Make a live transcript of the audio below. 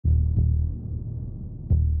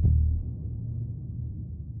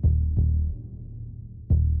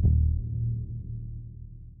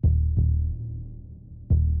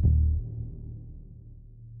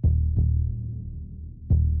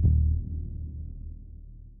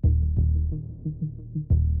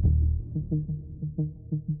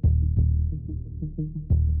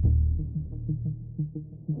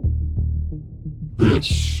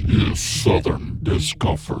This is Southern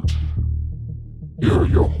Discomfort. Here are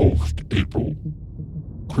your hosts, April,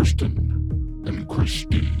 Kristen, and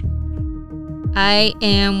Christine. I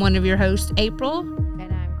am one of your hosts, April.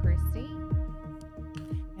 And I'm Christy.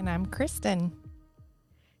 And I'm Kristen.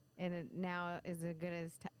 And now is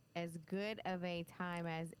as good of a time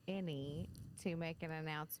as any to make an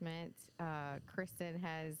announcement. Kristen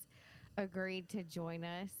has agreed to join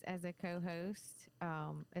us as a co-host,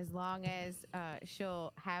 as long as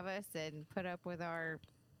she'll have us and put up with our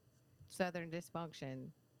Southern dysfunction.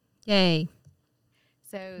 Yay.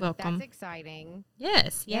 So Welcome. that's exciting.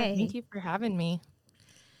 Yes, Yeah, yay. thank you for having me.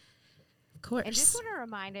 Of course. And just want to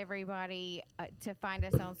remind everybody to find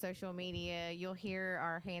us on social media. You'll hear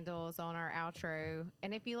our handles on our outro.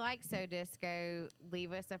 And if you like So Disco,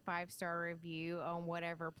 leave us a 5-star review on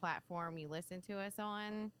whatever platform you listen to us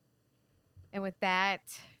on. And with that,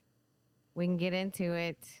 we can get into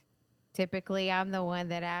it. Typically, I'm the one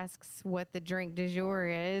that asks what the drink du jour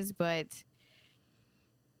is, but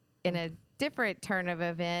in a different turn of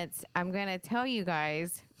events, I'm going to tell you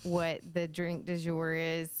guys what the drink du jour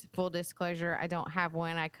is. Full disclosure, I don't have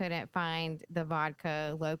one. I couldn't find the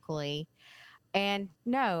vodka locally. And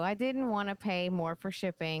no, I didn't want to pay more for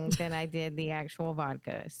shipping than I did the actual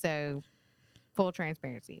vodka. So, full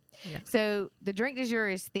transparency. Yeah. So, the drink du jour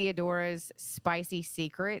is Theodora's Spicy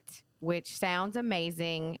Secret, which sounds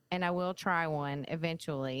amazing. And I will try one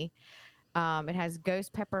eventually. It has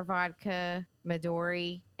ghost pepper vodka,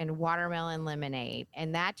 Midori, and watermelon lemonade.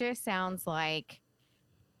 And that just sounds like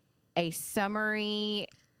a summery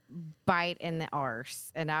bite in the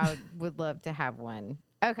arse. And I would love to have one.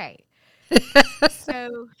 Okay.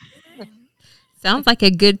 So, Sounds like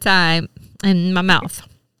a good time in my mouth.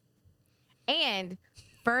 and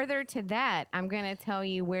further to that, I'm going to tell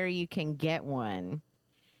you where you can get one.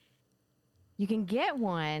 You can get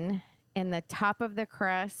one in the Top of the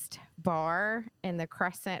Crust bar in the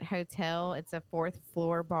Crescent Hotel. It's a 4th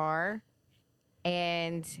floor bar.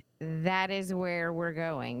 And that is where we're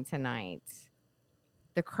going tonight.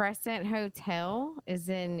 The Crescent Hotel is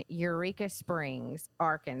in Eureka Springs,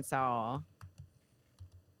 Arkansas.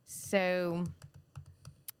 So,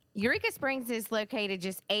 Eureka Springs is located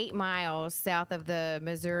just 8 miles south of the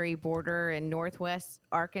Missouri border in northwest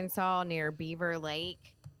Arkansas near Beaver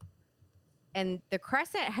Lake. And the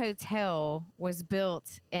Crescent Hotel was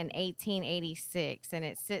built in 1886, and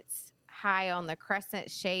it sits high on the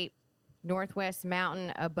crescent-shaped northwest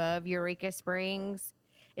mountain above Eureka Springs.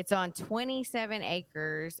 It's on 27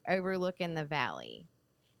 acres overlooking the valley.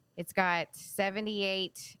 It's got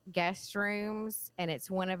 78 guest rooms, and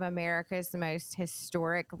it's one of America's most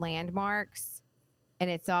historic landmarks. And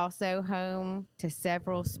it's also home to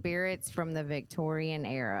several spirits from the Victorian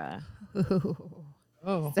era.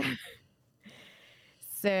 Oh,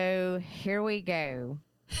 So here we go.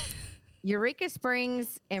 Eureka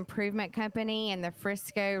Springs Improvement Company and the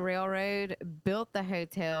Frisco Railroad built the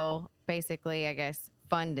hotel, basically, I guess,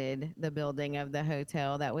 funded the building of the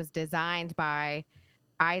hotel that was designed by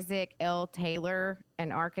Isaac L. Taylor,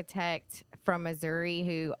 an architect from Missouri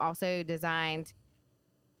who also designed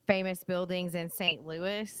famous buildings in St.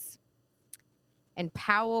 Louis. And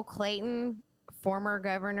Powell Clayton, former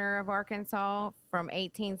governor of Arkansas from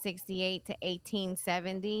 1868 to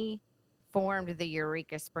 1870, formed the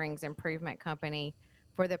Eureka Springs Improvement Company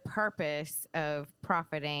for the purpose of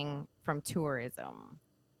profiting from tourism.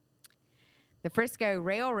 The Frisco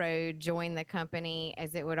Railroad joined the company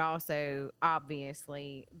as it would also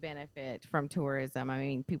obviously benefit from tourism. I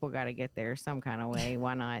mean, people got to get there some kind of way.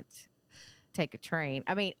 Why not take a train?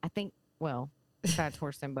 I mean, I think, well, besides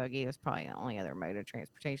horse and buggy, it was probably the only other mode of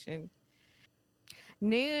transportation.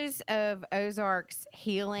 News of Ozark's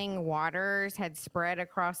healing waters had spread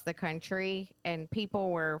across the country, and people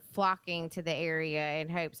were flocking to the area in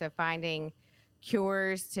hopes of finding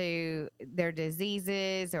cures to their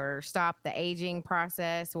diseases or stop the aging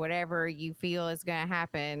process, whatever you feel is going to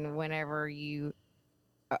happen whenever you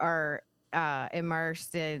are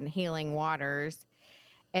immersed in healing waters.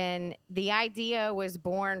 And the idea was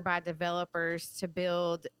born by developers to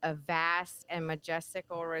build a vast and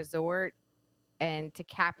majestical resort and to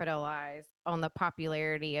capitalize on the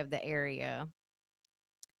popularity of the area.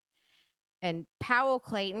 And Powell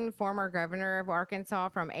Clayton, former governor of Arkansas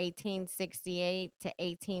from 1868 to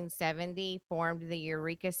 1870, formed the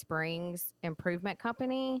Eureka Springs Improvement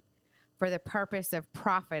Company for the purpose of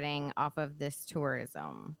profiting off of this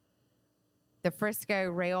tourism. The Frisco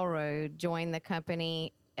Railroad joined the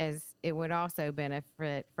company as it would also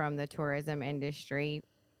benefit from the tourism industry.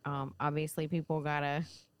 Obviously, people gotta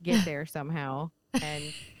get there somehow, and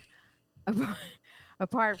apart,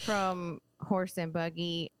 apart from horse and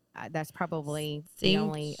buggy, that's probably the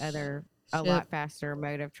only other a lot faster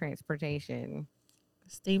mode of transportation. I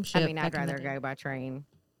Steamship. mean, I'd back in the rather day. go by train.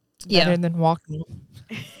 Better Yeah. than walking.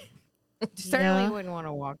 Certainly Yeah. wouldn't want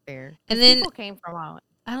to walk there. And 'Cause then- people came from all.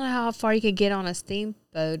 I don't know how far you could get on a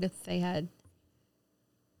steamboat if they had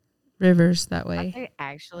rivers that way. That's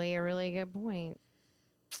actually a really good point.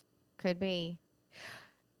 Could be.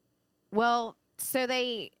 Well, so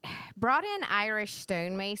they brought in Irish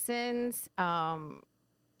stonemasons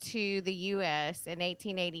to the U.S. in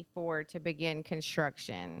 1884 to begin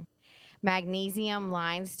construction. Magnesium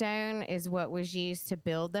limestone is what was used to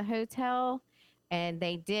build the hotel, and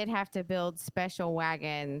they did have to build special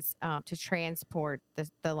wagons to transport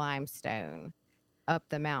the limestone up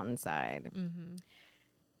the mountainside. Mm-hmm.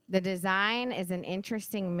 The design is an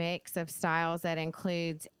interesting mix of styles that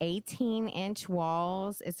includes 18-inch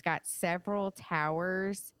walls. It's got several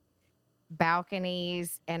towers,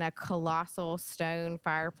 balconies, and a colossal stone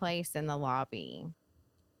fireplace in the lobby.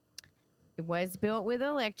 It was built with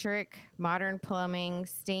electric, modern plumbing,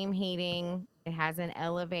 steam heating. It has an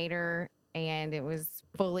elevator, and it was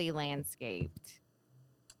fully landscaped.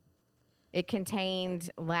 It contained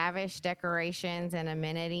lavish decorations and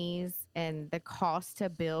amenities, and the cost to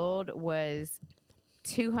build was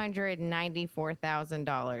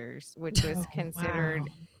 $294,000, which was considered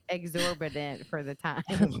exorbitant for the time.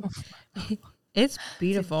 It's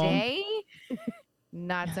beautiful. Today,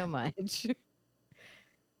 not so much.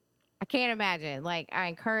 I can't imagine. Like, I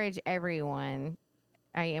encourage everyone,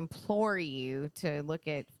 I implore you to look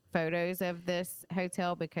at photos of this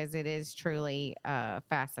hotel because it is truly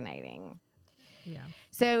fascinating. Yeah.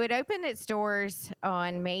 So it opened its doors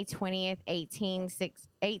on May 20th,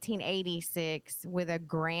 1886 with a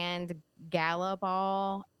grand gala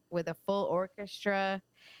ball with a full orchestra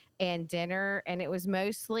and dinner. And it was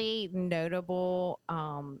mostly notable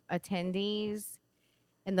attendees.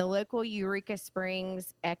 And the local Eureka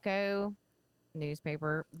Springs Echo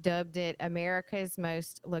newspaper dubbed it America's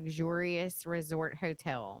most luxurious resort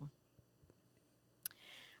hotel.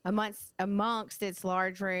 Amongst its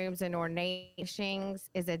large rooms and ornate furnishings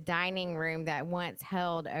is a dining room that once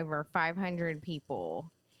held over 500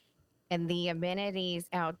 people. And the amenities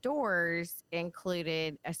outdoors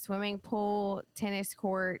included a swimming pool, tennis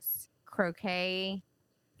courts, croquet,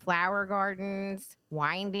 flower gardens,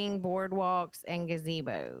 winding boardwalks, and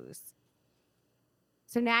gazebos.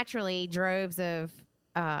 So naturally, droves of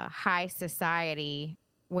high society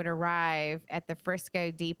would arrive at the Frisco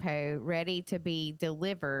Depot ready to be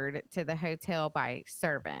delivered to the hotel by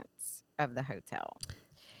servants of the hotel.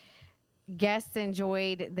 Guests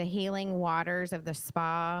enjoyed the healing waters of the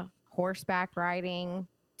spa, horseback riding,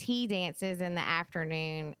 tea dances in the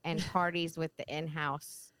afternoon, and parties with the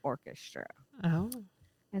in-house orchestra. Oh,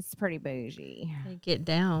 It's pretty bougie. they get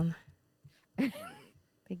down.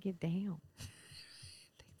 They get down.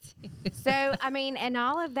 So, I mean, and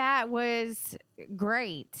all of that was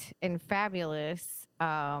great and fabulous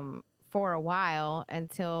for a while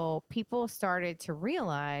until people started to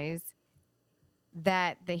realize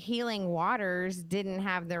that the healing waters didn't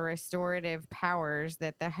have the restorative powers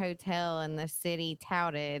that the hotel and the city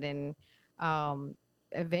touted. And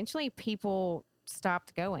eventually people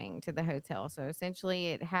stopped going to the hotel. So essentially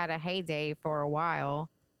it had a heyday for a while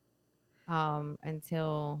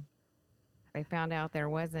until they found out there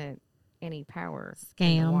wasn't any power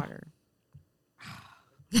in the Scam. water.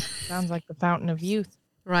 Sounds like the fountain of youth.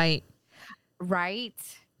 Right. Right?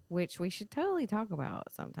 Which we should totally talk about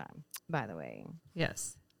sometime, by the way.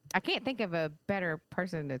 Yes. I can't think of a better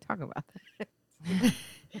person to talk about that.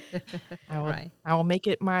 Right. I will make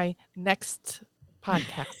it my next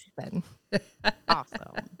podcast then.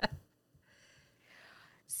 Awesome.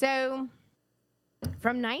 So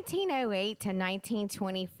from 1908 to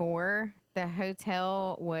 1924, the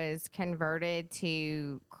hotel was converted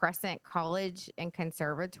to Crescent College and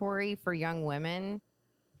Conservatory for young women,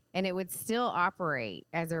 and it would still operate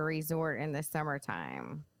as a resort in the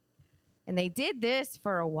summertime. And they did this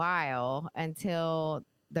for a while until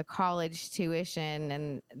the college tuition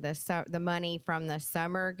and the money from the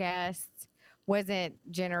summer guests wasn't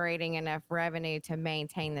generating enough revenue to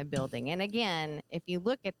maintain the building. And again, if you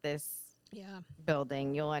look at this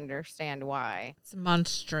building, you'll understand why. It's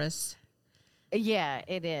monstrous. Yeah,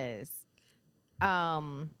 it is. Is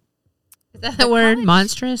that the word? college-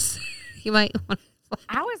 Monstrous? You might want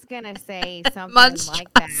I was gonna say something like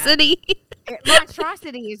that. monstrosity.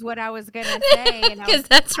 Monstrosity is what I was gonna say, and I Because was,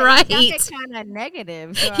 that's I right. got it kind of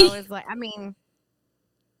negative. So I was like, I mean,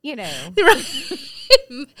 you know, Right.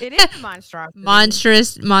 it is a monstrosity.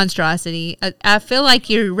 Monstrosity. I feel like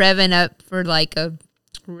you're revving up for like a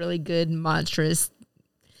really good monstrous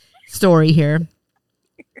story here.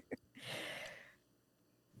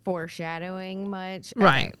 Foreshadowing much.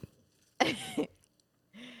 Right. Okay.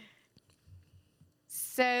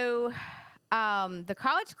 So, the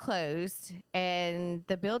college closed and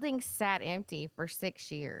the building sat empty for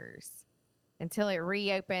 6 years until it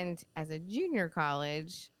reopened as a junior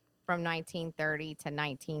college from 1930 to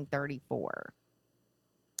 1934.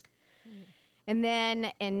 And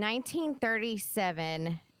then in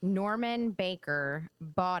 1937, Norman Baker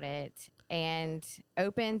bought it and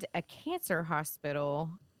opened a cancer hospital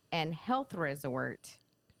and health resort,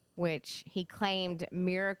 which he claimed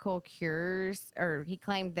miracle cures, or he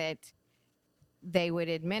claimed that they would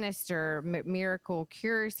administer miracle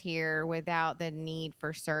cures here without the need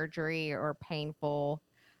for surgery or painful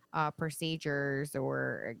procedures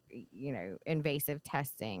or, invasive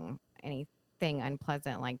testing, anything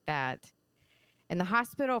unpleasant like that. And the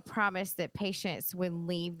hospital promised that patients would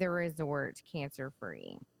leave the resort cancer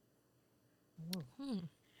free.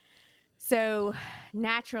 So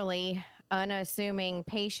naturally, unassuming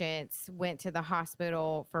patients went to the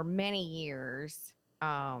hospital for many years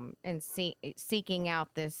and seeking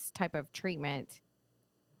out this type of treatment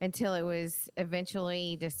until it was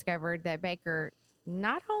eventually discovered that Baker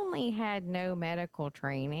not only had no medical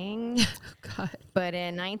training, God. but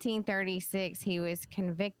in 1936, he was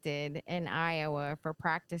convicted in Iowa for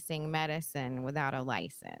practicing medicine without a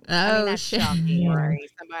license. I mean, Oh, that's shit. shocking, Yeah. right?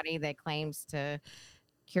 Somebody that claims to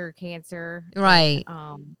cure cancer. Right.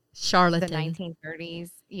 The Charlatan.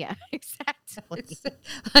 1930s. Yeah, exactly. It's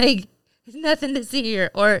like, there's nothing to see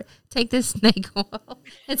here. Or take this snake oil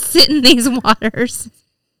and sit in these waters.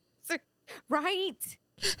 Right?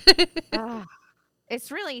 It's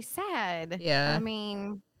really sad. Yeah. I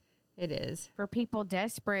mean, It is. for people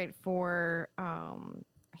desperate for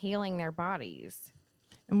healing their bodies.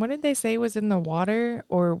 And what did they say was in the water,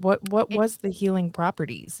 or what was the healing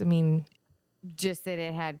properties? I mean, Just that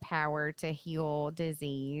it had power to heal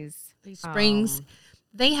disease. These springs,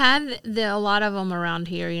 they had a lot of them around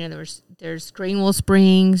here. You know, there's Greenville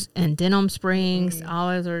Springs and Denham Springs. All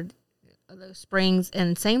of those springs,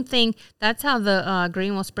 and same thing. That's how the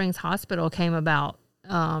Greenville Springs Hospital came about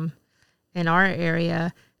in our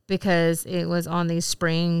area, because it was on these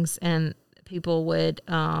springs, and people would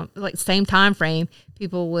like same time frame.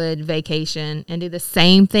 People would vacation and do the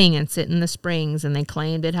same thing and sit in the springs, and they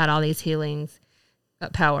claimed it had all these healings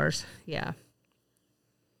powers. Yeah.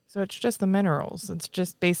 so it's just the minerals. It's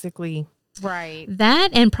just basically Right. That,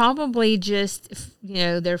 and probably just,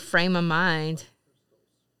 their frame of mind.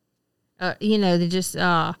 They just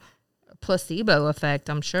placebo effect,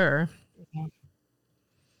 I'm sure.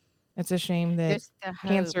 it's a shame that Just the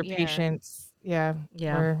hope, cancer yeah. patients, Yeah.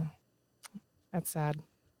 that's sad.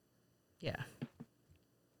 Yeah.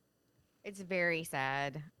 It's very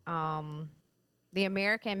sad. The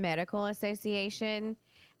American Medical Association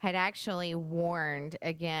had actually warned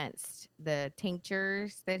against the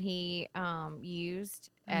tinctures that he used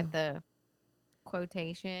at the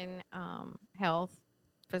quotation health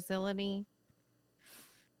facility.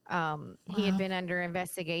 He had been under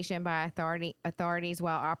investigation by authorities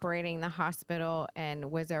while operating the hospital,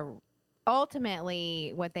 and was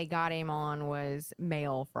ultimately what they got him on was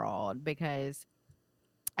mail fraud, because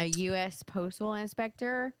a U.S. postal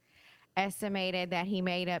inspector estimated that he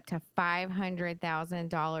made up to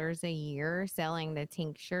 $500,000 a year selling the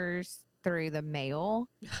tinctures through the mail.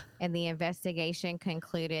 And the investigation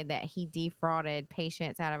concluded that he defrauded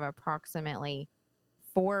patients out of approximately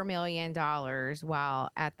 $4 million while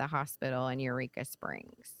at the hospital in Eureka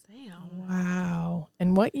Springs. Damn. Wow.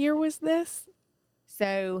 And what year was this?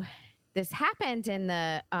 So this happened in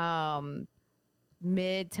the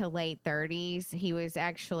mid to late 30s. He was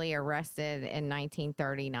actually arrested in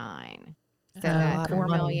 1939. So Oh, that okay. $4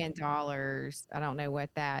 million, I don't know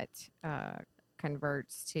what that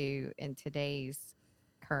converts to in today's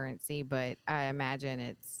currency, but I imagine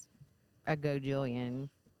it's a gajillion.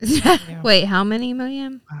 Wait, how many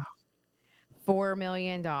million? $4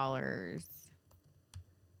 million.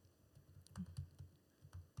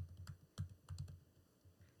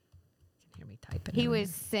 Hear me typing. He was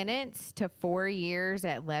sentenced to 4 years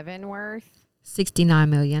at Leavenworth. 69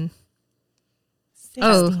 million.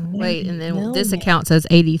 Oh, wait, and then this account says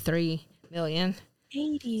 83 million.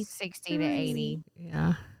 60 to 80.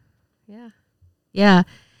 Yeah. Yeah. Yeah.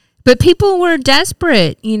 But people were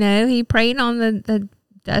desperate, He preyed on the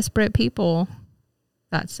desperate people.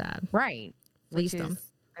 That's sad. Right. Which Which is is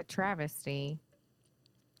a travesty.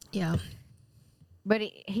 Yeah. But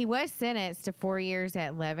he was sentenced to 4 years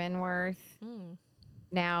at Leavenworth. Mm.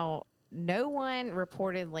 Now, no one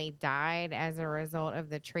reportedly died as a result of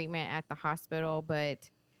the treatment at the hospital, but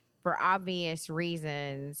for obvious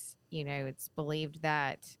reasons, it's believed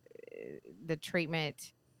that the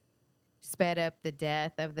treatment sped up the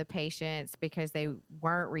death of the patients because they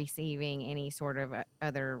weren't receiving any sort of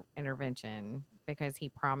other intervention because he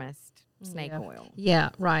promised snake Yeah. oil. Yeah,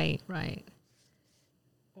 right.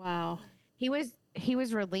 Wow. He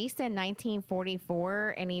was released in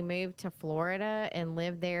 1944 and he moved to Florida and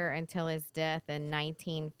lived there until his death in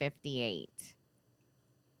 1958.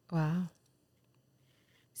 Wow.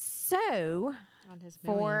 So, On his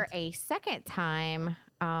for millions. a second time,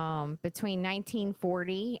 between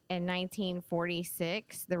 1940 and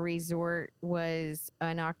 1946, the resort was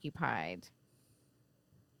unoccupied.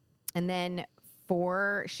 And then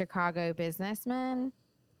 4 Chicago businessmen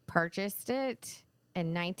purchased it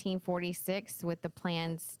in 1946 with the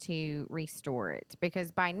plans to restore it because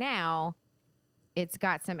by now it's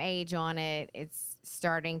got some age on it. It's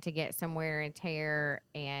starting to get some wear and tear,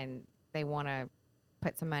 and they want to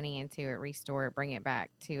put some money into it, restore it, bring it back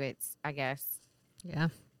to its, I guess, Yeah.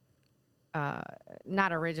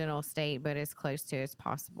 not original state, but as close to as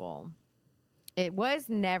possible. It was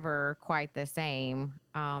never quite the same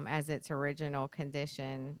as its original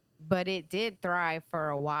condition, but it did thrive for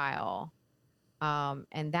a while.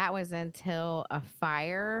 And that was until a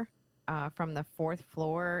fire from the 4th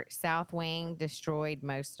floor south wing destroyed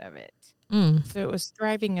most of it. Mm. So it was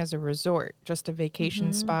thriving as a resort, just a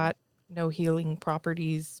vacation spot, no healing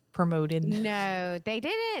properties promoted. No, they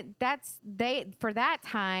didn't. For that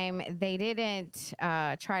time, they didn't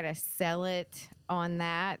try to sell it on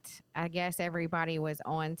that. I guess everybody was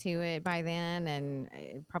onto it by then, and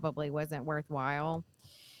it probably wasn't worthwhile.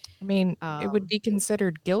 I mean, it would be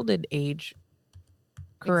considered Gilded Age,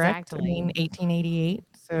 correct? I Exactly. mean, 1888.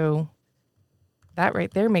 So that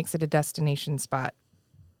right there makes it a destination spot.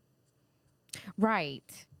 Right.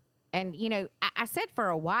 And, I said for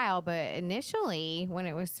a while, but initially when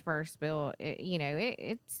it was first built,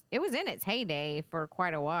 it was in its heyday for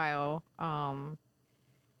quite a while.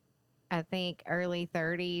 I think early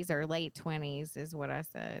 30s or late 20s is what I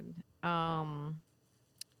said.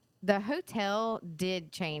 The hotel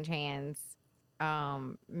did change hands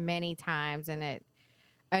many times, and it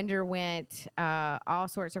underwent all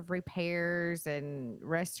sorts of repairs and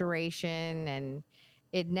restoration, and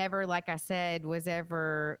it never, like I said, was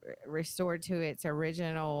ever restored to its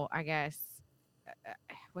original, I guess,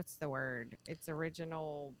 what's the word? Its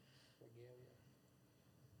original,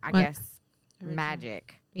 I What? guess, Original.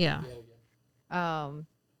 magic. Yeah.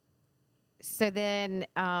 So then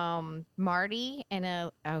Marty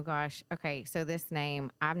and oh gosh, okay, so this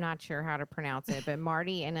name, I'm not sure how to pronounce it, but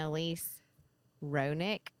Marty and Elise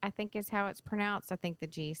Ronick, I think is how it's pronounced. I think the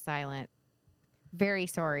G is silent. Very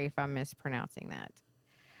sorry if I'm mispronouncing that.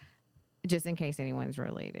 Just in case anyone's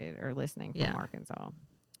related or listening from Yeah. Arkansas.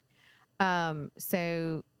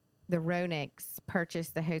 So the Ronicks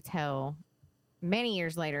purchased the hotel many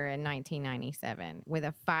years later in 1997 with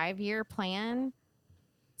a 5-year plan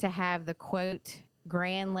to have the, quote,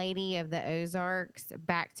 Grand Lady of the Ozarks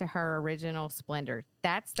back to her original splendor.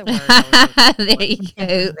 That's the word I was looking for.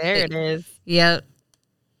 There you go. There it is. Yep.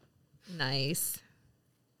 Nice.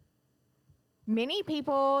 Many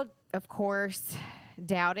people, of course,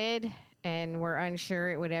 doubted and were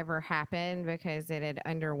unsure it would ever happen because it had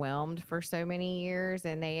underwhelmed for so many years,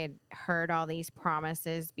 and they had heard all these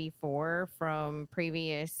promises before from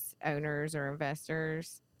previous owners or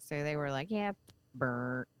investors. So they were like, yeah,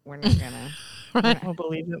 we're not gonna. Right. We'll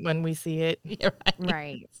believe it when we see it. You're right.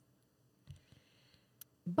 Right.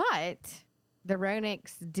 But the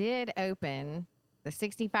Ronicks did open the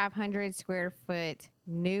 6,500 square foot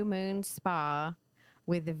New Moon Spa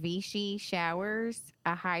with Vichy showers,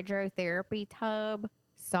 a hydrotherapy tub,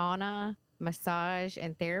 sauna, massage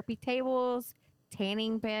and therapy tables,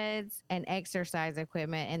 tanning beds, and exercise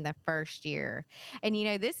equipment in the first year. And,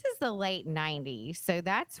 this is the late 90s. So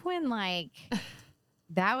that's when,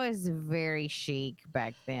 that was very chic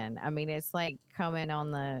back then. I mean, it's like coming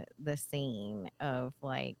on the scene of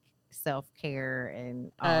self-care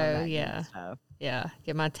and all of that good yeah. stuff. Yeah.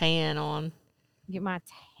 Get my tan on. Get my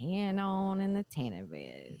tan on in the tanning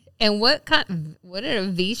bed. And what are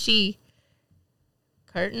Vichy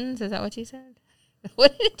curtains? Is that what you said?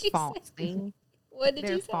 What did you say? Fancy. What did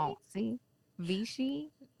They're you say? fancy. Vichy.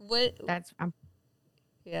 What? That's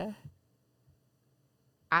Yeah.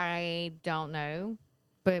 I don't know,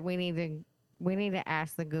 but we need to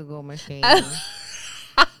ask the Google machine. I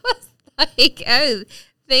was like, oh,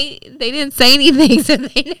 they didn't say anything, so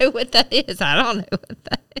they know what that is. I don't know what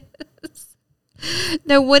that is.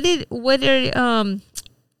 No, what are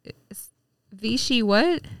Vichy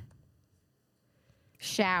what?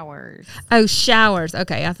 Showers. Oh, showers.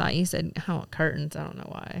 Okay, I thought you said curtains. I don't know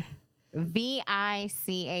why. Vichy. Oh,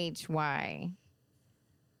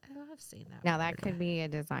 I've seen that. Now that word. could be a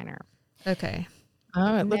designer. Okay.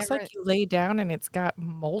 Oh, it looks Never- like you lay down and it's got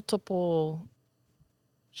multiple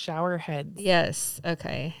shower heads. Yes.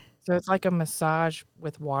 Okay. So it's like a massage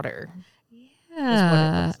with water.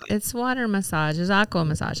 Yeah, looks like. it's water massage. It's aqua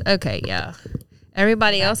massage. Okay, yeah.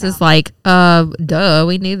 Everybody That else is sounds- like, duh,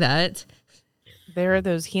 we knew that. There are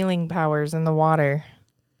those healing powers in the water.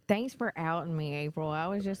 Thanks for outing me, April. I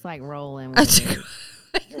was just like rolling with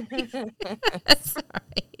it. Sorry.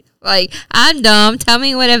 Like, I'm dumb. Tell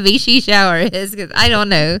me what a Vichy shower is, because I don't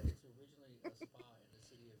know.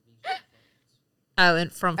 Oh,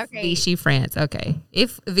 and from Okay. Vichy, France. Okay.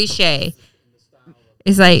 If Vichy.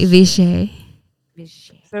 It's like Vichy.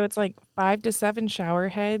 Vichy. So it's like 5 to 7 shower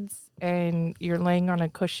heads, and you're laying on a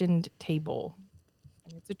cushioned table.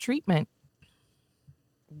 And it's a treatment.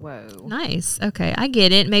 Whoa. Nice. Okay, I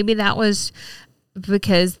get it. Maybe that was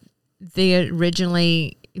because they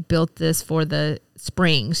originally built this for the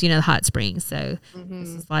springs, the hot springs. So this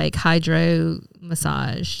is like hydro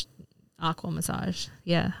massage, aqua massage.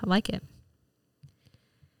 Yeah, I like it.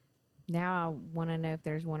 Now I want to know if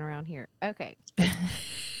there's one around here. Okay.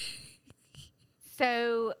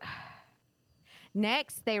 So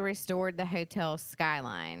next, they restored the hotel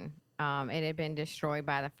skyline. It had been destroyed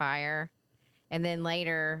by the fire. And then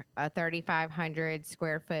later, a 3,500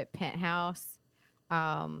 square foot penthouse,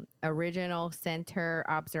 original center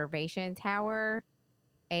observation tower,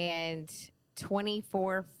 and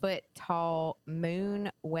 24-foot tall moon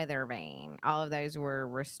weather vane. All of those were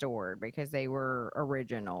restored because they were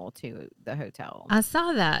original to the hotel. I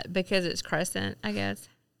saw that because it's crescent, I guess.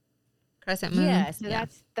 Crescent moon. Yeah, so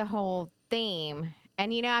that's the whole theme.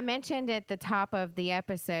 And I mentioned at the top of the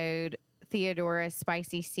episode Theodora's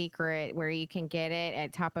Spicy Secret, where you can get it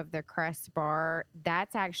at top of the Crest Bar.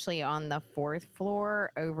 That's actually on the 4th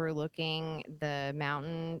floor overlooking the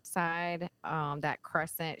mountainside, that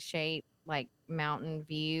crescent shape, like mountain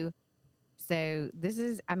view. So this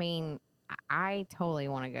is, I totally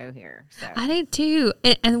want to go here. So I did too.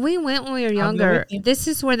 And we went when we were I'll go younger. with you. This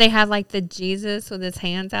is where they had like the Jesus with his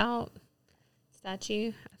hands out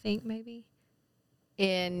statue, I think maybe.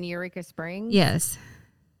 in Eureka Springs, Yes.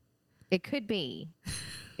 it could be.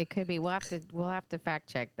 It could be. We'll have to fact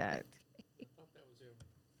check that.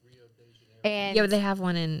 And Yeah, but they have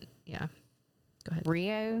one in, yeah. Go ahead.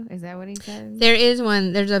 Rio, is that what he said? There is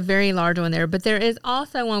one. There's a very large one there, but there is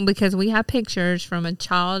also one because we have pictures from a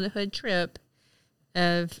childhood trip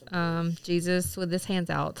of Jesus with his hands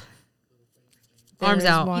out, There arms is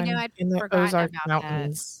out. one I'd in the forgotten Ozark about that.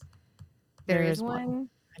 Mountains. There there is is one. one.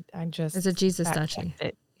 I just There's a Jesus fact statue. checked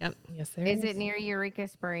it. Yep. Yes, there Is it near Eureka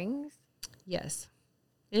Springs? Yes,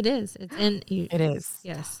 it is. It's in. It is.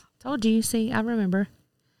 Yes, told you. See, I remember.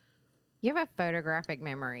 You have a photographic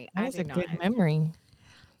memory. That I is do a good not. memory.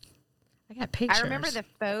 I got pictures. I remember the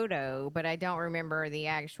photo, but I don't remember the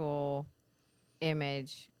actual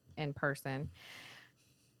image in person.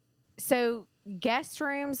 So, guest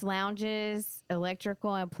rooms, lounges,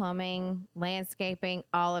 electrical and plumbing, landscaping,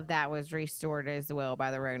 all of that was restored as well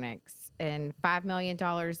by the Ronix. And $5 million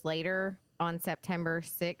later, on September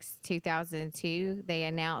 6, 2002, they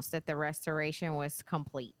announced that the restoration was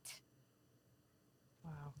complete.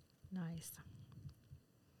 Wow. Nice.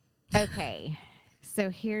 Okay. So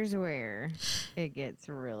here's where it gets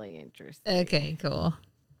really interesting. Okay, cool.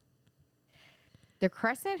 The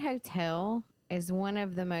Crescent Hotel is one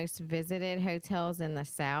of the most visited hotels in the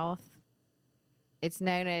South. It's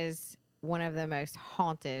known as one of the most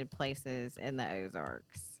haunted places in the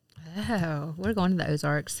Ozarks. Oh, we're going to the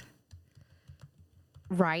Ozarks.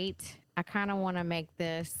 Right? I kind of want to make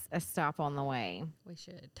this a stop on the way. We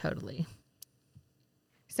should totally.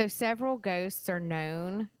 So several ghosts are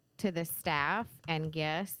known to the staff and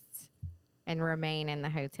guests and remain in the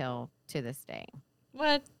hotel to this day.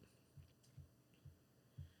 What?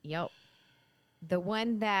 Yep. The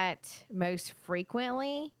one that most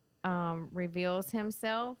frequently reveals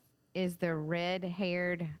himself is the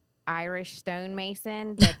red-haired Irish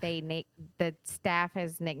stonemason that the staff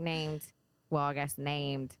has nicknamed, well, I guess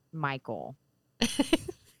named Michael.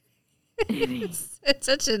 It's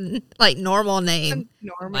such a normal name.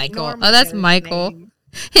 Michael. Normal Oh, that's ghost Michael. name.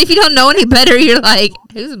 If you don't know any better, you're like,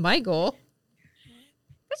 who's Michael?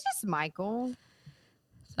 It's just Michael.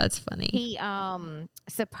 That's funny. He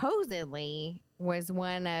supposedly was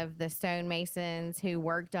one of the stonemasons who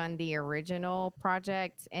worked on the original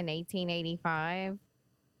project in 1885.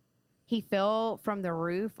 He fell from the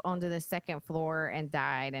roof onto the second floor and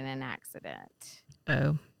died in an accident.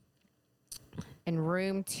 Oh. And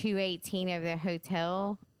room 218 of the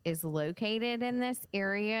hotel is located in this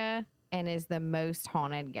area and is the most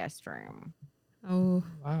haunted guest room. Oh.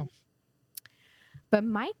 Wow. But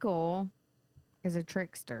Michael is a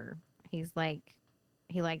trickster. He's like,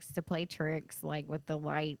 he likes to play tricks like with the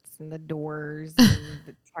lights and the doors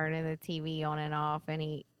and turning the TV on and off. And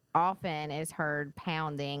he often is heard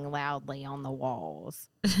pounding loudly on the walls.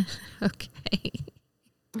 Okay.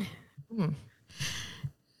 Hmm.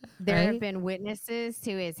 There have Right. been witnesses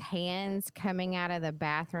to his hands coming out of the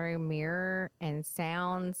bathroom mirror and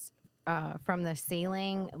sounds from the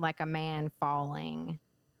ceiling like a man falling.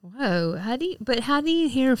 Whoa. How do you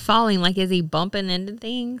hear falling? Like, is he bumping into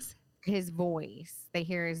things? His voice. They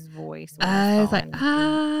hear his voice. When Oh, he's it's like,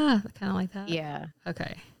 falling. kind of like that. Yeah.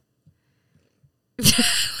 Okay.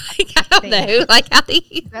 Like, I don't know. Like, how do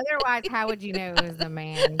you? Otherwise, how would you know it was the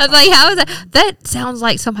man? I was like, how is falling? that? That sounds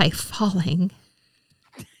like somebody falling.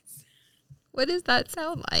 What does that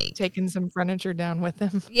sound like? Taking some furniture down with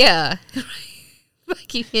him. Yeah.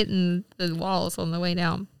 Like you hitting the walls on the way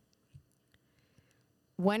down.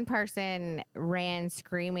 One person ran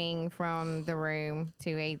screaming from the room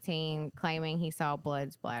 218, claiming he saw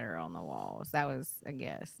blood splatter on the walls. That was a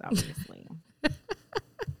guess, obviously.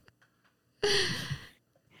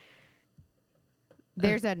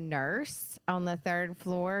 There's a nurse on the third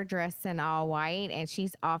floor dressed in all white, and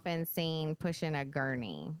she's often seen pushing a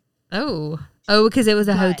gurney. Oh. Oh, because it was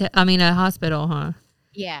a But- hotel. I mean, a hospital, huh?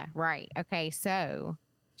 Yeah, right. Okay, so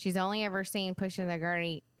she's only ever seen pushing the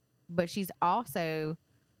gurney, but she's also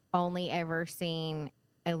only ever seen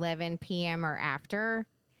 11 p.m. or after.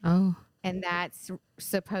 Oh. And that's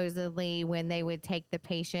supposedly when they would take the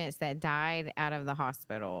patients that died out of the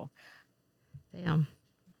hospital. Damn.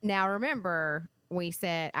 Now, remember,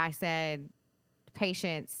 I said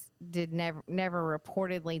patients never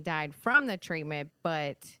reportedly died from the treatment,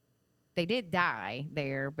 but they did die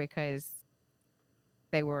there because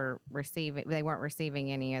they weren't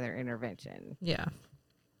receiving any other intervention. Yeah.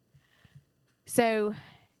 So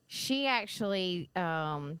she actually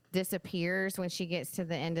disappears when she gets to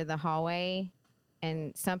the end of the hallway.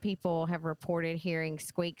 And some people have reported hearing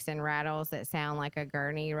squeaks and rattles that sound like a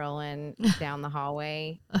gurney rolling down the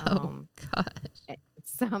hallway. Oh, God.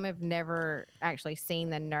 Some have never actually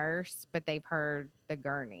seen the nurse, but they've heard the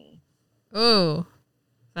gurney. Oh,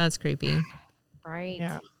 that's creepy. Right?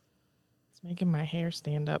 Yeah. It's making my hair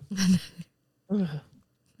stand up. Ugh.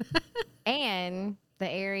 And the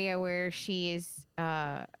area where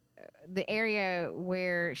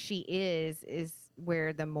she is, is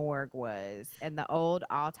where the morgue was, and the old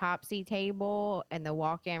autopsy table and the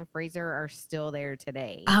walk-in freezer are still there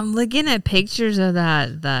today. I'm looking at pictures of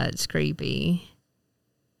that. That's creepy.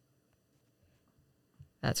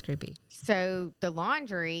 That's creepy. So the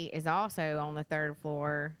laundry is also on the third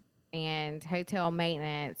floor, and hotel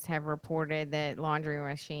maintenance have reported that laundry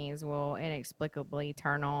machines will inexplicably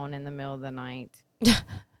turn on in the middle of the night.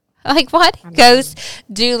 Like, what? I mean- Ghosts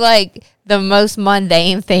do, like, the most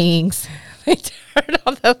mundane things. They turn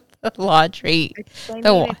on the laundry. They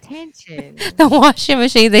The need wa- attention. The washing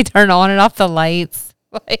machine, they turn on and off the lights.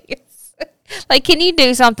 Like, can you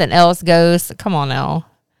do something else, Ghost? Come on now.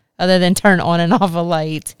 Other than turn on and off a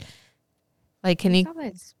light. Like, can you?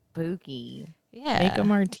 Something spooky. Yeah. Make a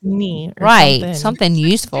martini. Or Right. Something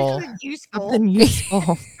useful. Useful. Something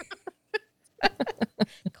useful.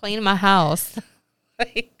 Clean my house.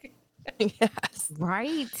 Like, Yes.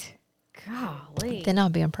 Right? Golly. then I'll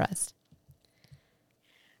be impressed.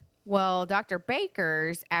 Well, Dr.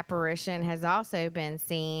 Baker's apparition has also been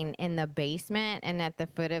seen in the basement and at the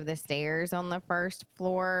foot of the stairs on the first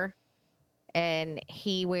floor. And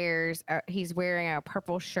he's wearing a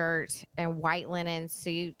purple shirt and white linen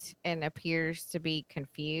suit and appears to be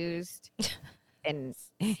confused. And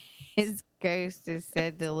his ghost is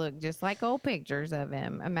said to look just like old pictures of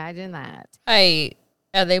him. Imagine that. Hey,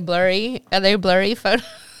 are they blurry? Are they blurry photos?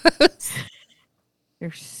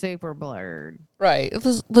 They're super blurred. Right. It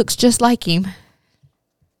looks just like him.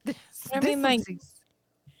 I mean, like,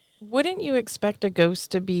 wouldn't you expect a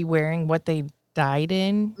ghost to be wearing what they died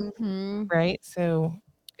in? Mm-hmm. Right? So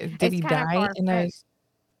did It's he kinda die in a... far-fetched.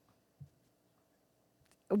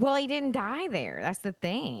 Well, he didn't die there. That's the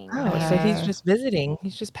thing. Oh, so he's Yeah. just visiting.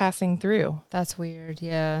 He's just passing through. That's weird.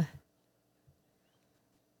 Yeah.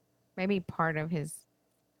 Maybe part of his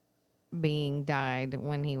being died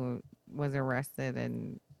when he was arrested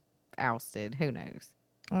and ousted. Who knows?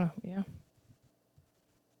 Oh, yeah.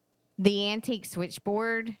 The antique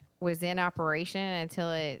switchboard was in operation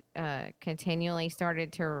until it continually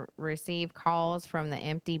started to receive calls from the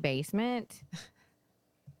empty basement.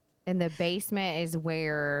 And the basement is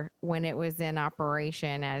where, when it was in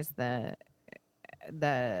operation as the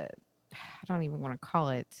I don't even want to call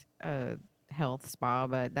it a health spa,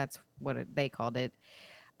 but that's what they called it.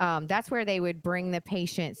 That's where they would bring the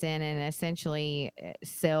patients in and essentially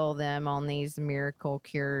sell them on these miracle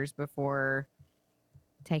cures before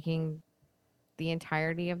taking the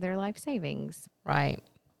entirety of their life savings. Right.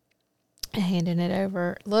 Handing it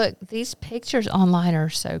over. Look, these pictures online are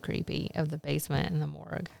so creepy of the basement and the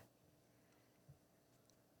morgue.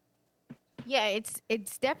 Yeah,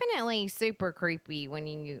 it's definitely super creepy when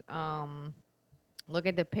you look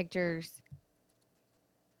at the pictures,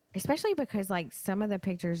 especially because like some of the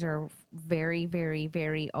pictures are very, very,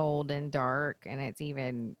 very old and dark, and it's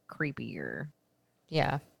even creepier.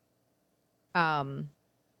 Yeah.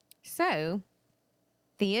 So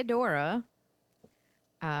Theodora,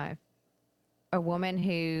 a woman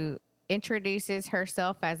who introduces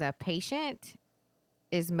herself as a patient,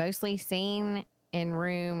 is mostly seen in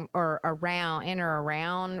room or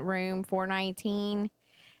around room 419,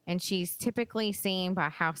 and she's typically seen by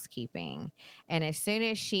housekeeping. And as soon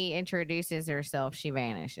as she introduces herself, she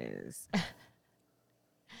vanishes.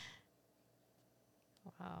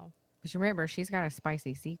 Wow. But remember, she's got a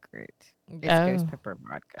spicy secret. It's Oh. ghost pepper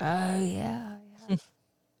vodka. Oh, yeah.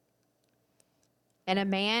 And a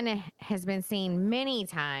man has been seen many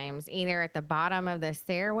times, either at the bottom of the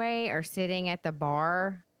stairway or sitting at the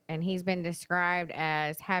bar. And he's been described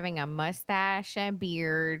as having a mustache and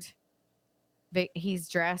beard. He's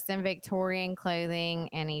dressed in Victorian clothing,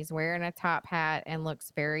 and he's wearing a top hat and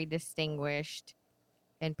looks very distinguished.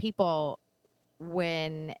 And people,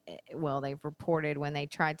 they've reported when they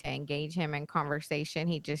tried to engage him in conversation,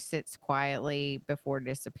 he just sits quietly before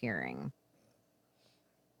disappearing.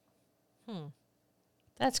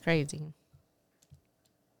 That's crazy.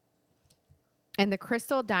 And the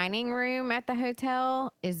crystal dining room at the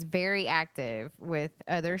hotel is very active with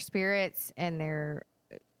other spirits, and they're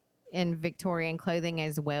in Victorian clothing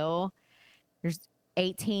as well. There's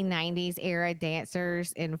 1890s era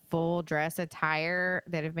dancers in full dress attire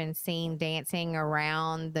that have been seen dancing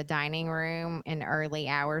around the dining room in early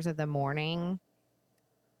hours of the morning.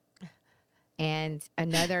 And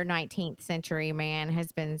another 19th century man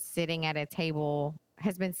has been seen sitting at a table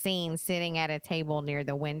near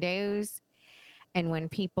the windows. And when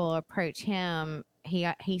people approach him,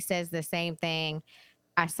 he says the same thing.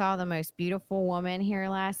 I saw the most beautiful woman here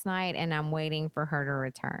last night, and I'm waiting for her to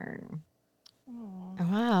return.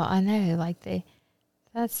 Wow. I know.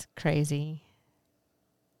 That's crazy.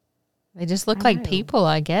 They just look like people,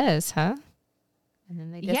 I guess, huh? And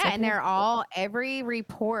then they and they're all, every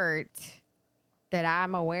report that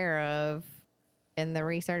I'm aware of in the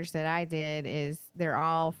research that I did is they're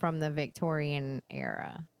all from the Victorian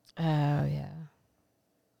era. Oh, yeah.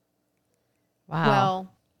 Wow.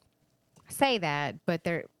 Well, I say that, but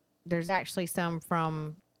there's actually some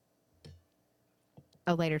from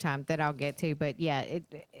a later time that I'll get to. But yeah,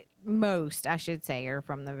 most, I should say, are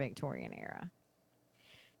from the Victorian era.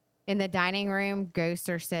 In the dining room, ghosts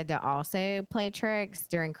are said to also play tricks.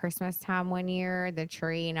 During Christmas time one year, the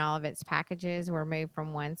tree and all of its packages were moved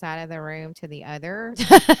from one side of the room to the other.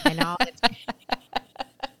 And all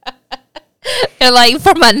and like,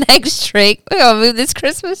 for my next trick, we're going to move this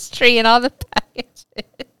Christmas tree and all the packages.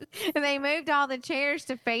 And they moved all the chairs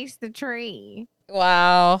to face the tree.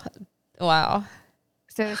 Wow. Wow.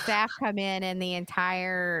 So the staff come in, and the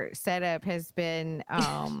entire setup has been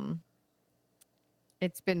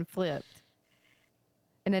it's been flipped.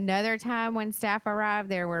 And another time when staff arrived,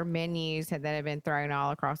 there were menus that had been thrown all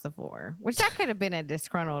across the floor, which that could have been a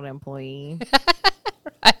disgruntled employee.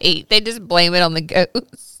 Right. They just blame it on the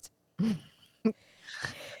ghost.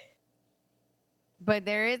 But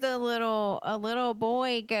there is a little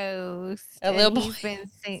boy ghost. A little boy.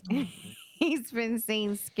 He's been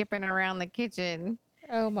seen skipping around the kitchen.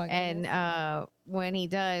 Oh my god. And when he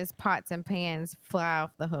does, pots and pans fly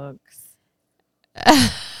off the hooks.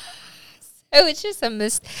 So it's just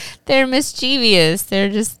they're mischievous. They're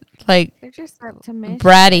just like, they're just up to mischief.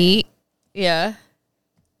 Bratty. Yeah.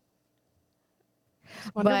 I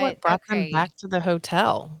wonder what brought them back to the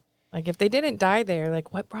hotel. Like, if they didn't die there,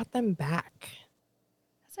 like, what brought them back?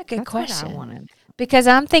 That's a good question. What I wanted. Because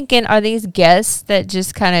I'm thinking, are these guests that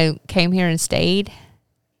just kind of came here and stayed?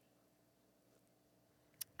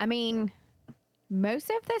 I mean, most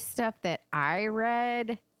of the stuff that I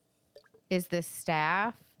read is the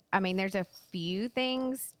staff. I mean, there's a few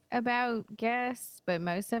things about guests, but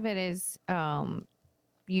most of it is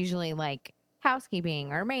usually like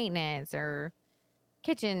housekeeping or maintenance or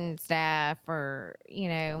kitchen staff or,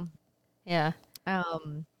 Yeah.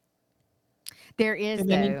 there is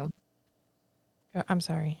Did any- though. I'm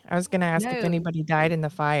sorry. I was going to ask if No. anybody died in the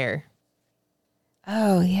fire.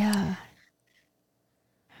 Oh yeah.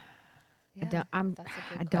 I don't, That's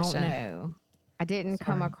a I good don't question. know. I didn't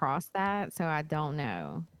come Sorry. across that, so I don't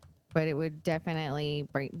know. But it would definitely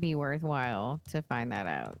be worthwhile to find that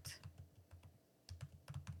out.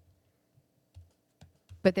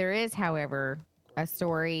 But there is, however, a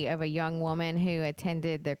story of a young woman who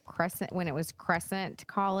attended the Crescent when it was Crescent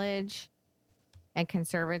College and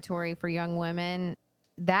Conservatory for Young Women.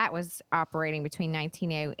 That was operating between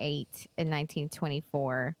 1908 and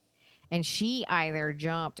 1924. And she either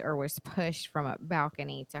jumped or was pushed from a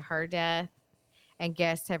balcony to her death. And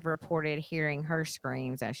guests have reported hearing her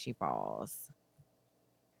screams as she falls.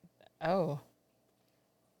 Oh.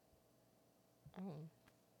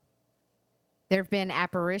 There have been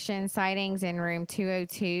apparition sightings in room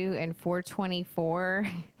 202 and 424.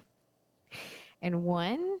 And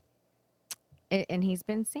one, and he's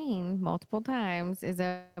been seen multiple times, is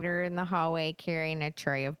a waiter in the hallway carrying a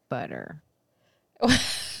tray of butter. What?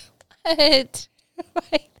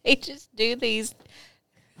 Like, they just do these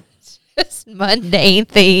just mundane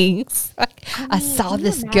things. Like, I mean, saw can you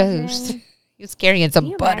this ghost. imagine- He was carrying Can some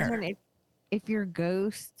you butter. imagine if your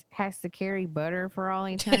ghost has to carry butter for all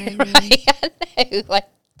eternity? Right? I know. Like,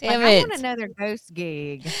 damn I it. want another ghost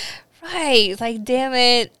gig. Right. It's like, damn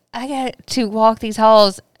it. I got to walk these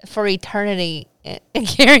halls for eternity and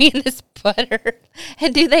carrying this butter.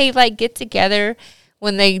 And do they like get together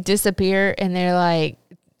when they disappear and they're like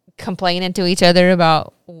complaining to each other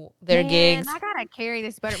about their Man, gigs? I gotta carry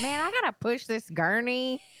this butter. Man, I gotta push this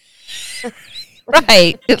gurney.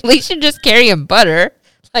 Right. At least you're just carrying butter.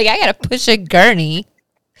 Like, I got to push a gurney.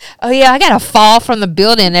 Oh, yeah. I got to fall from the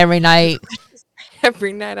building every night.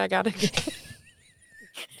 Every night I got to get.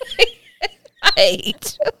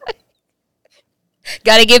 Right.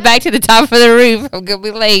 Got to get back to the top of the roof. I'm going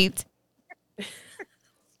to be late.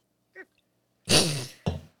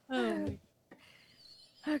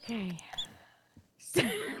 Okay.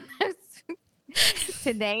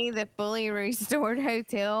 Today, the fully restored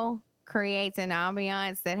hotel creates an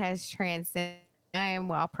ambiance that has transcended time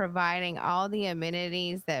while providing all the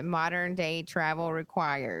amenities that modern day travel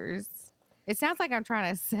requires. It sounds like I'm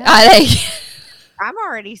trying to sell. I'm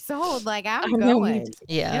already sold. Like, I'm going.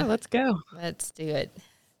 Yeah, let's go. Let's do it.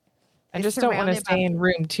 I It's just don't want to surrounded by- stay in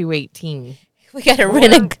room 218. We got to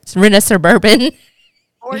rent a Suburban.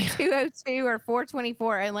 Or 202 or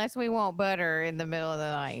 424, unless we want butter in the middle of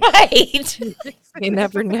the night. Right. You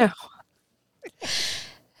never know.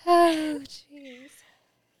 Oh, jeez.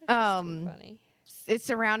 Funny. It's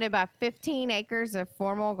surrounded by 15 acres of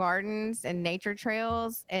formal gardens and nature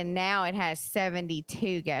trails, and now it has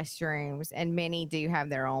 72 guest rooms, and many do have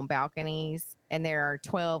their own balconies, and there are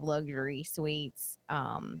 12 luxury suites.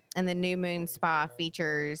 And the New Moon Spa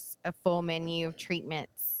features a full menu of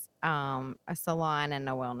treatments, a salon, and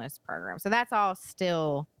a wellness program. So that's all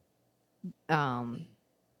still going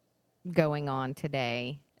on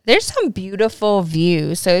today. There's some beautiful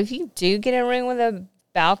views. So if you do get a room with a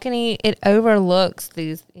balcony, it overlooks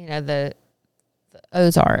these, the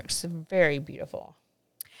Ozarks. Very beautiful.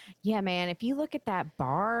 Yeah, man. If you look at that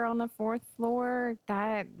bar on the 4th floor,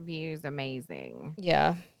 that view is amazing.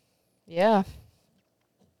 Yeah. Yeah.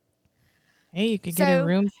 Hey, you could get a So-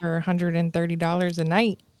 room for $130 a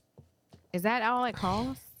night. Is that all it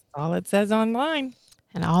costs? All it says online.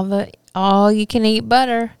 And all you can eat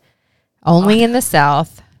butter. Only in the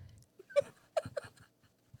South.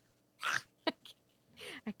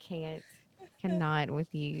 I cannot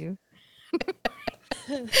with you.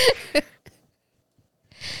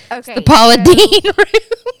 Okay. The Paula Deen room.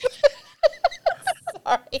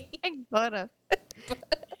 Sorry. Butter.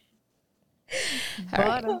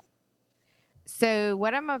 Butter. So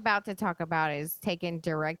what I'm about to talk about is taken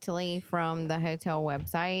directly from the hotel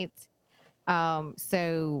website.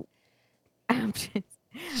 So I'm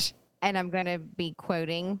just, and I'm going to be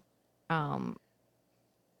quoting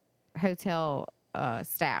hotel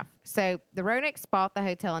staff. So the Rodix bought the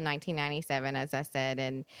hotel in 1997, as I said,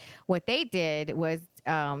 and what they did was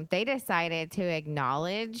they decided to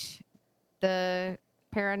acknowledge the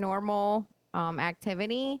paranormal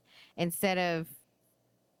activity instead of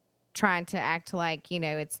trying to act like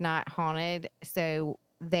it's not haunted. So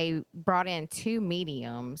they brought in 2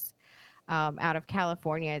 mediums out of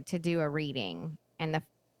California to do a reading, and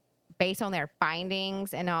based on their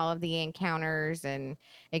findings and all of the encounters and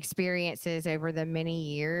experiences over the many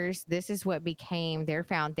years, this is what became their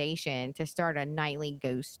foundation to start a nightly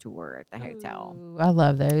ghost tour at the hotel. Ooh, I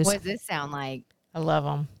love those. What does this sound like? I love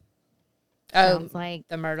them. Sounds like.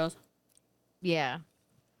 the Myrtles. Yeah.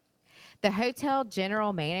 The hotel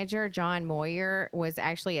general manager, John Moyer, was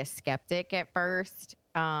actually a skeptic at first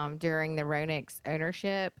during the Ronix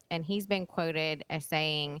ownership. And he's been quoted as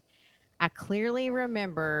saying, I clearly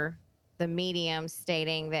remember the medium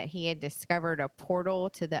stating that he had discovered a portal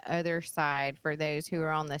to the other side for those who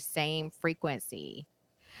are on the same frequency.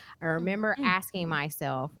 I remember asking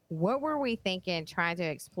myself, what were we thinking trying to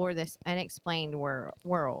explore this unexplained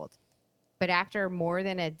world? But after more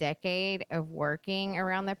than a decade of working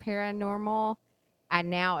around the paranormal, I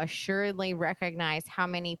now assuredly recognize how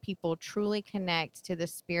many people truly connect to the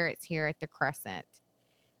spirits here at the Crescent.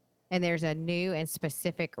 And there's a new and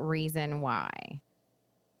specific reason why.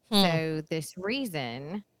 So this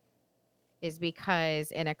reason is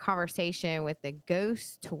because in a conversation with the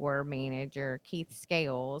ghost tour manager, Keith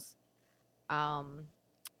Scales,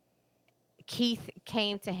 Keith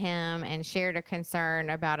came to him and shared a concern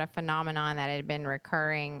about a phenomenon that had been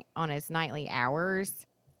recurring on his nightly hours.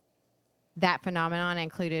 That phenomenon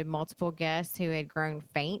included multiple guests who had grown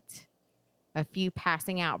faint, a few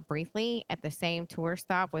passing out briefly at the same tour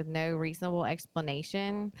stop with no reasonable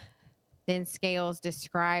explanation. Then Scales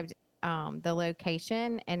described the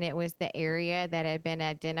location, and it was the area that had been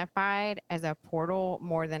identified as a portal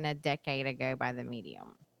more than a decade ago by the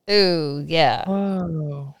medium. Ooh, yeah.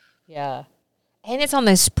 Whoa. Yeah. And it's on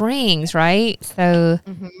the springs, right? So,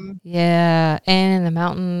 yeah. And in the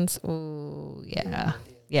mountains. Ooh, yeah.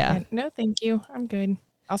 Yeah. No, thank you. I'm good.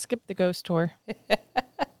 I'll skip the ghost tour.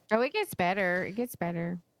 Oh, it gets better. It gets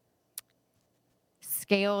better.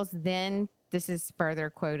 Scales then, this is further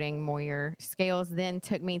quoting Moyer, Scales then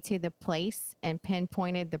took me to the place and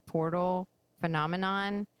pinpointed the portal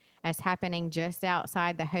phenomenon as happening just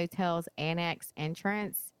outside the hotel's annex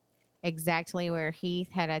entrance, exactly where Heath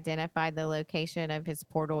had identified the location of his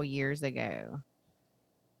portal years ago.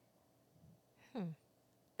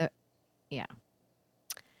 Yeah.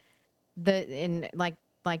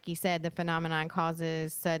 Like you said, the phenomenon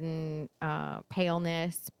causes sudden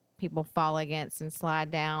paleness. People fall against and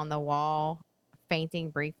slide down the wall,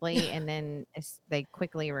 fainting briefly, and then they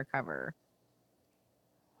quickly recover.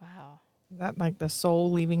 Wow. Is that like the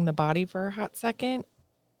soul leaving the body for a hot second,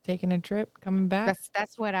 taking a trip, coming back?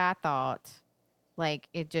 That's what I thought. Like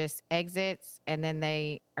it just exits, and then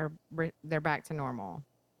they're back to normal.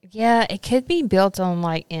 Yeah, it could be built on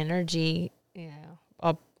like energy,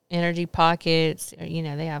 energy pockets. Or,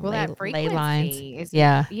 they have ley lines.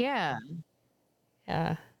 Yeah.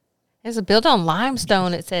 Yeah. It's built on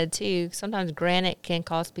limestone, it said, too. Sometimes granite can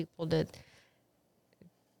cause people to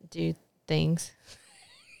do things.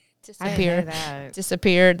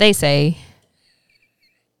 Disappear, they say.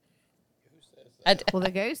 Well, the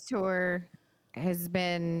ghost tour has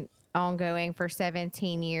been ongoing for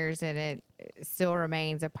 17 years, and it still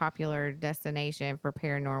remains a popular destination for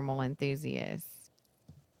paranormal enthusiasts.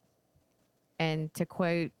 And to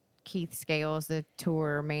quote Keith Scales, the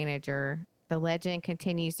tour manager, the legend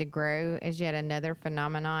continues to grow as yet another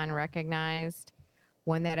phenomenon recognized,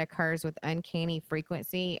 one that occurs with uncanny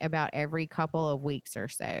frequency about every couple of weeks or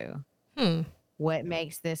so. What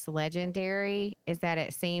makes this legendary is that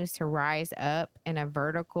it seems to rise up in a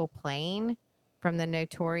vertical plane from the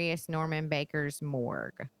notorious Norman Baker's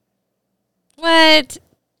morgue. What?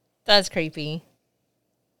 That's creepy.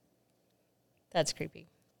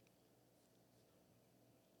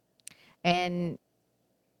 And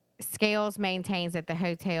Scales maintains that the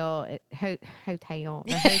hotel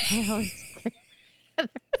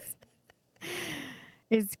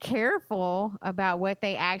is careful about what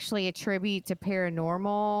they actually attribute to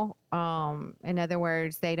paranormal. In other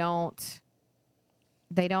words, they don't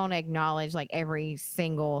acknowledge like every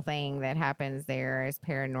single thing that happens there as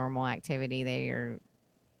paranormal activity.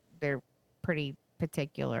 They're pretty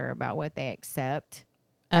particular about what they accept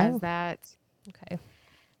as that. Okay.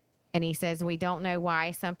 And he says, we don't know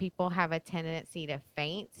why some people have a tendency to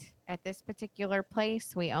faint at this particular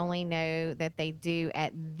place. We only know that they do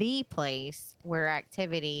at the place where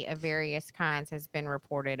activity of various kinds has been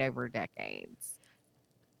reported over decades.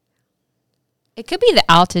 It could be the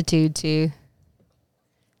altitude, too.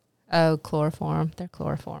 Oh, chloroform. They're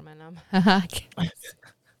chloroforming them.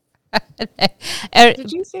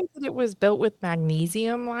 Did you say that it was built with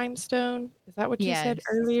magnesium limestone? Is that what you said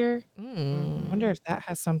earlier? I wonder if that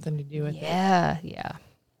has something to do with it. Yeah.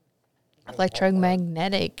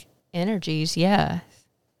 Electromagnetic energies, yes.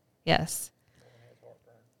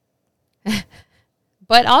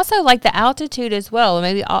 But also like the altitude as well.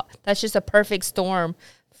 Maybe that's just a perfect storm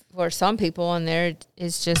for some people, and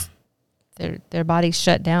it's just their body's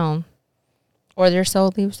shut down, or their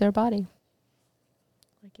soul leaves their body.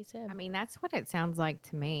 Like you said. I mean, that's what it sounds like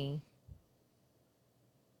to me.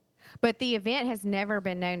 But the event has never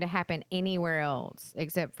been known to happen anywhere else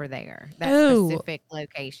except for there. That specific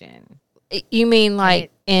location. You mean like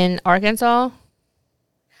in Arkansas?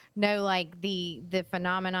 No, like the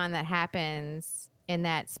phenomenon that happens in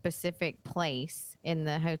that specific place in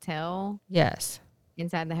the hotel. Yes.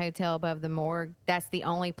 Inside the hotel above the morgue. That's the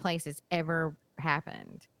only place it's ever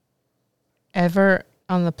happened. Ever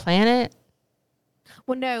on the planet?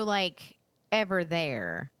 Well, no, like ever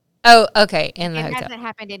there. Oh, okay. In the hotel. It hasn't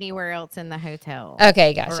happened anywhere else in the hotel.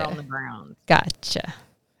 Okay, gotcha. Or on the grounds. Gotcha.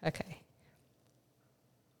 Okay.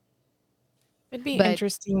 It'd be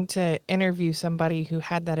interesting to interview somebody who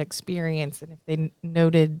had that experience and if they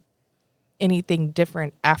noted anything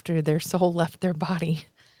different after their soul left their body.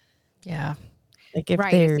 Yeah. Like if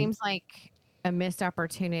right. It seems like a missed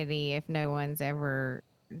opportunity if no one's ever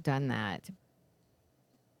done that.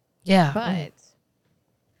 Yeah. But,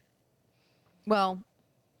 well,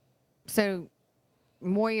 so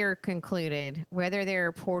Moyer concluded whether there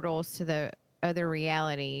are portals to the other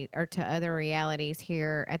reality or to other realities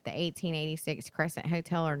here at the 1886 Crescent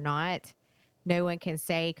Hotel or not, no one can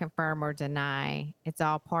say, confirm, or deny. It's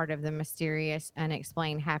all part of the mysterious,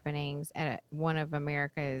 unexplained happenings at one of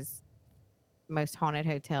America's most haunted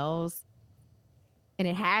hotels. And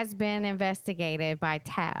it has been investigated by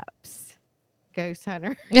TAPS, Ghost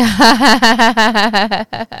Hunter.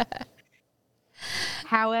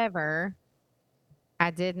 However, I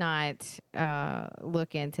did not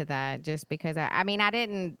look into that just because I mean, I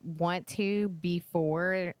didn't want to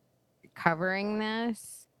before covering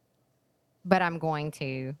this, but I'm going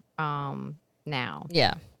to now.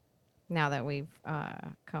 Yeah. Now that we've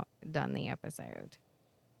done the episode.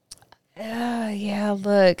 Yeah,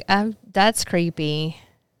 look, that's creepy.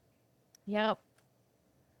 Yep.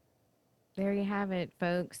 There you have it,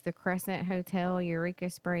 folks. The Crescent Hotel, Eureka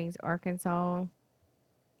Springs, Arkansas.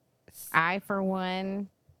 I, for one,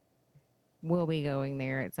 will be going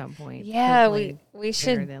there at some point. Yeah, we should.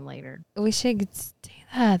 Sooner than later. We should do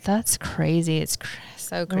that. That's crazy. It's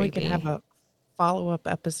so creepy. We can have a follow-up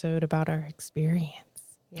episode about our experience.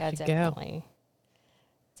 Yeah, definitely.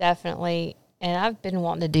 Definitely. And I've been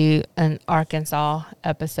wanting to do an Arkansas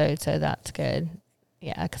episode, so that's good.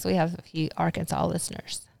 Yeah, because we have a few Arkansas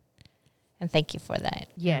listeners. And thank you for that.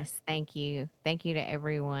 Yes, thank you. Thank you to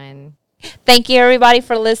everyone. Thank you, everybody,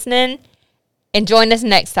 for listening. And join us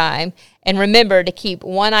next time. And remember to keep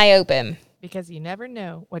one eye open. Because you never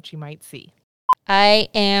know what you might see. I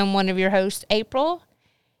am one of your hosts, April.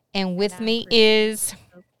 And with me is...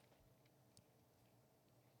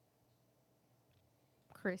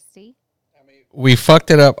 Christy. We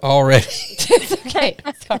fucked it up already. It's okay.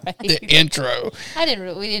 It's all right. The intro.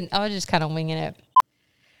 I was just kind of winging it.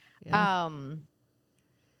 Yeah.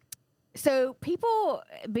 So people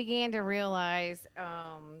began to realize,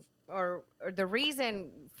 or the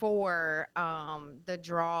reason for the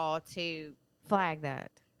draw to flag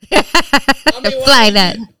that. Flag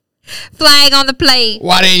that. Flag on the play.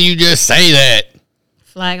 Why didn't you just say that?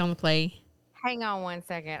 Flag on the play. Hang on one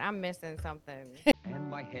second. I'm missing something.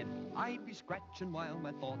 And my head, I'd be scratching while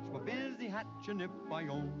my thoughts were busy hatching if I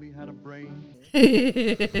only had a brain.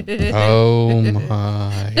 Oh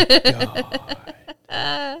my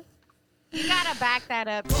God. You gotta back that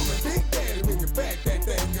up.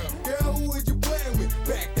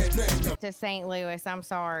 To St. Louis. I'm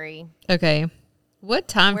sorry. Okay. What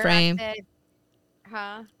time frame?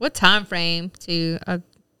 What time frame to... I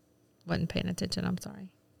wasn't paying attention. I'm sorry.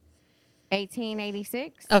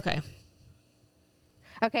 1886. Okay.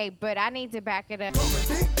 Okay, but I need to back it up.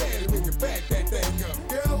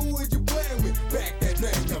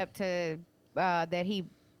 Up to that he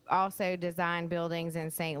also designed buildings in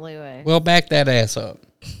St. Louis. Well, back that ass up.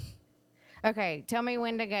 Okay, tell me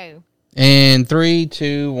when to go. And 3,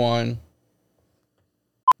 2, 1.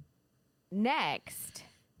 Next,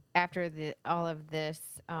 after all of this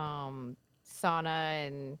sauna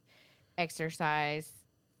and exercise,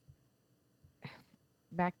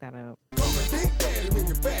 back that up.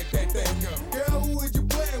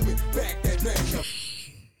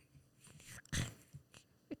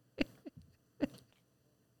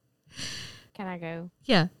 Can I go?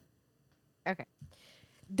 Yeah. Okay.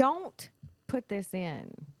 Don't put this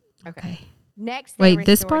in. Okay. Next. Wait,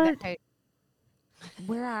 this part?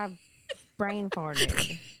 Where I brain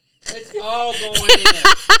farted. It's all going in.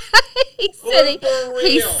 He said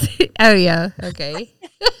oh, yeah. Okay.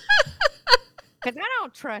 Because I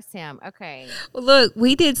don't trust him. Okay. Well, look,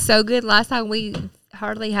 we did so good last time. We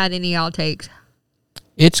hardly had any outtakes.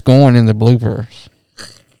 It's going in the bloopers.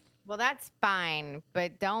 Well, that's fine,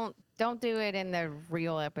 but don't do it in the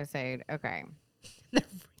real episode. Okay.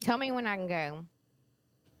 Tell me when I can go.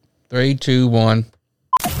 3, 2, 1.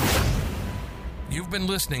 You've been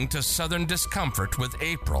listening to Southern Discomfort with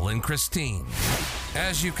April and Christine.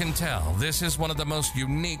 As you can tell, this is one of the most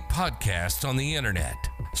unique podcasts on the internet.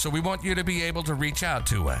 So we want you to be able to reach out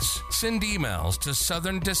to us. Send emails to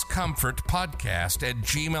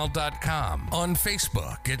southerndiscomfortpodcast@gmail.com, on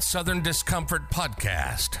Facebook at Southern Discomfort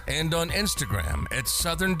Podcast, and on Instagram at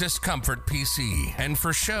Southern Discomfort PC. And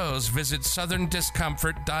for shows, visit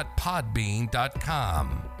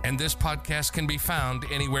southerndiscomfort.podbean.com. And this podcast can be found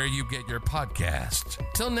anywhere you get your podcasts.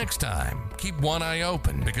 Till next time, keep one eye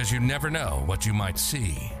open because you never know what you might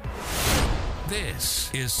see. This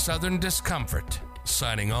is Southern Discomfort,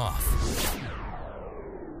 signing off.